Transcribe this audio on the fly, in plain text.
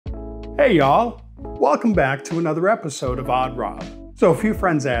Hey y'all, welcome back to another episode of Odd Rob. So a few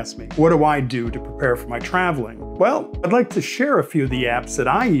friends asked me, what do I do to prepare for my traveling? Well, I'd like to share a few of the apps that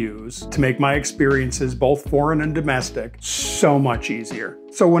I use to make my experiences, both foreign and domestic, so much easier.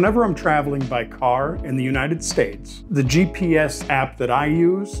 So whenever I'm traveling by car in the United States, the GPS app that I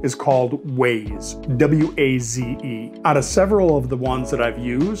use is called Waze, W-A-Z-E. Out of several of the ones that I've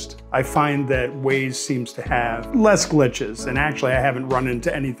used, I find that Waze seems to have less glitches, and actually I haven't run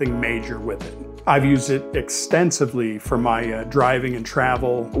into anything major with it. I've used it extensively for my driving and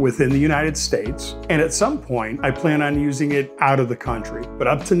travel within the United States, and at some point I plan on using it out of the country. But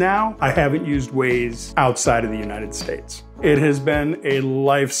up to now, I haven't used Waze outside of the United States. It has been a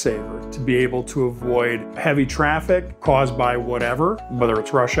lifesaver to be able to avoid heavy traffic caused by whatever, whether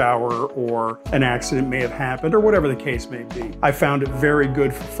it's rush hour or an accident may have happened or whatever the case may be. I found it very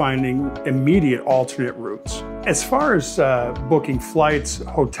good for finding immediate alternate routes. As far as booking flights,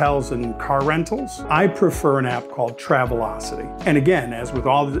 hotels, and car rentals, I prefer an app called Travelocity. And again, as with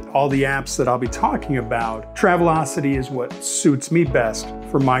all the apps that I'll be talking about, Travelocity is what suits me best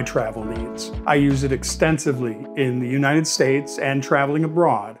for my travel needs. I use it extensively in the United States and traveling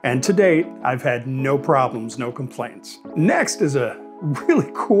abroad. And to date, I've had no problems, no complaints. Next is a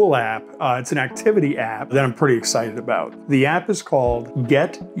really cool app. It's an activity app that I'm pretty excited about. The app is called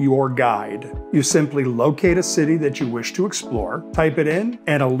Get Your Guide. You simply locate a city that you wish to explore, type it in,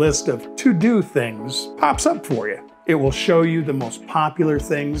 and a list of to-do things pops up for you. It will show you the most popular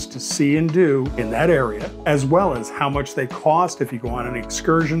things to see and do in that area, as well as how much they cost if you go on any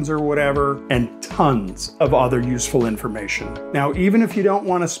excursions or whatever, and tons of other useful information. Now, even if you don't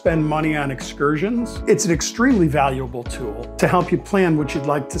want to spend money on excursions, it's an extremely valuable tool to help you plan what you'd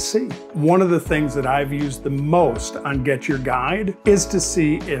like to see. One of the things that I've used the most on Get Your Guide is to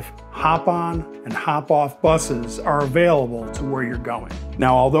see if hop-on and hop-off buses are available to where you're going.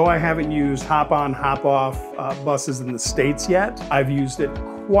 Now, although I haven't used hop-on, hop-off buses in the States yet, I've used it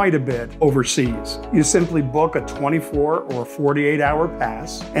quite a bit overseas. You simply book a 24 or 48-hour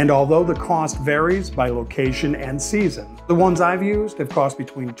pass, and although the cost varies by location and season, the ones I've used have cost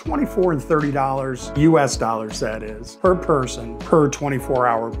between $24 and $30, US dollars that is, per person per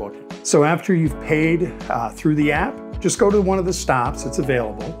 24-hour booking. So after you've paid through the app, just go to one of the stops that's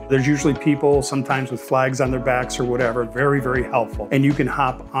available. There's usually people, sometimes with flags on their backs or whatever, very, very helpful. And you can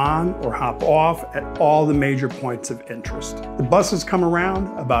hop on or hop off at all the major points of interest. The buses come around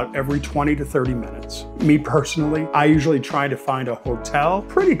about every 20 to 30 minutes. Me personally, I usually try to find a hotel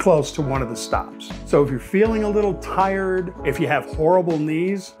pretty close to one of the stops. So if you're feeling a little tired, if you have horrible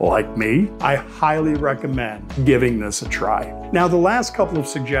knees, like me, I highly recommend giving this a try. Now, the last couple of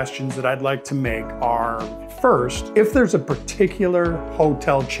suggestions that I'd like to make are, first, if there's a particular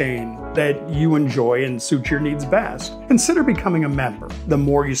hotel chain that you enjoy and suits your needs best, consider becoming a member. The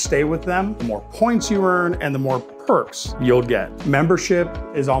more you stay with them, the more points you earn and the more perks you'll get. Membership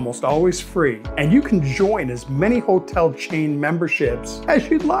is almost always free, and you can join as many hotel chain memberships as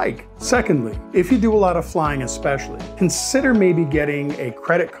you'd like. Secondly, if you do a lot of flying especially, consider maybe getting a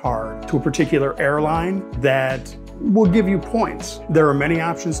credit card to a particular airline that will give you points. There are many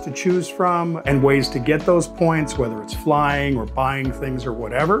options to choose from and ways to get those points, whether it's flying or buying things or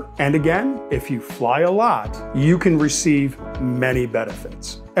whatever. And again, if you fly a lot, you can receive many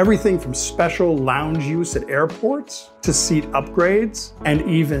benefits. Everything from special lounge use at airports to seat upgrades and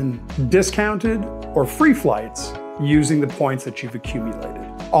even discounted or free flights using the points that you've accumulated.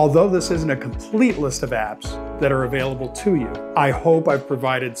 Although this isn't a complete list of apps that are available to you, I hope I've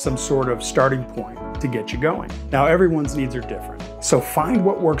provided some sort of starting point to get you going. Now, everyone's needs are different, so find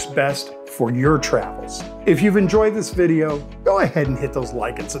what works best for your travels. If you've enjoyed this video, go ahead and hit those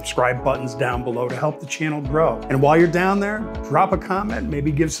like and subscribe buttons down below to help the channel grow. And while you're down there, drop a comment,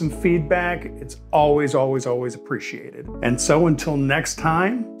 maybe give some feedback. It's always, always, always appreciated. And so until next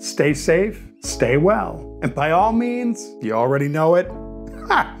time, stay safe, stay well, and by all means, you already know it,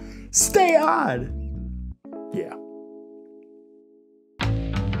 stay odd. Yeah.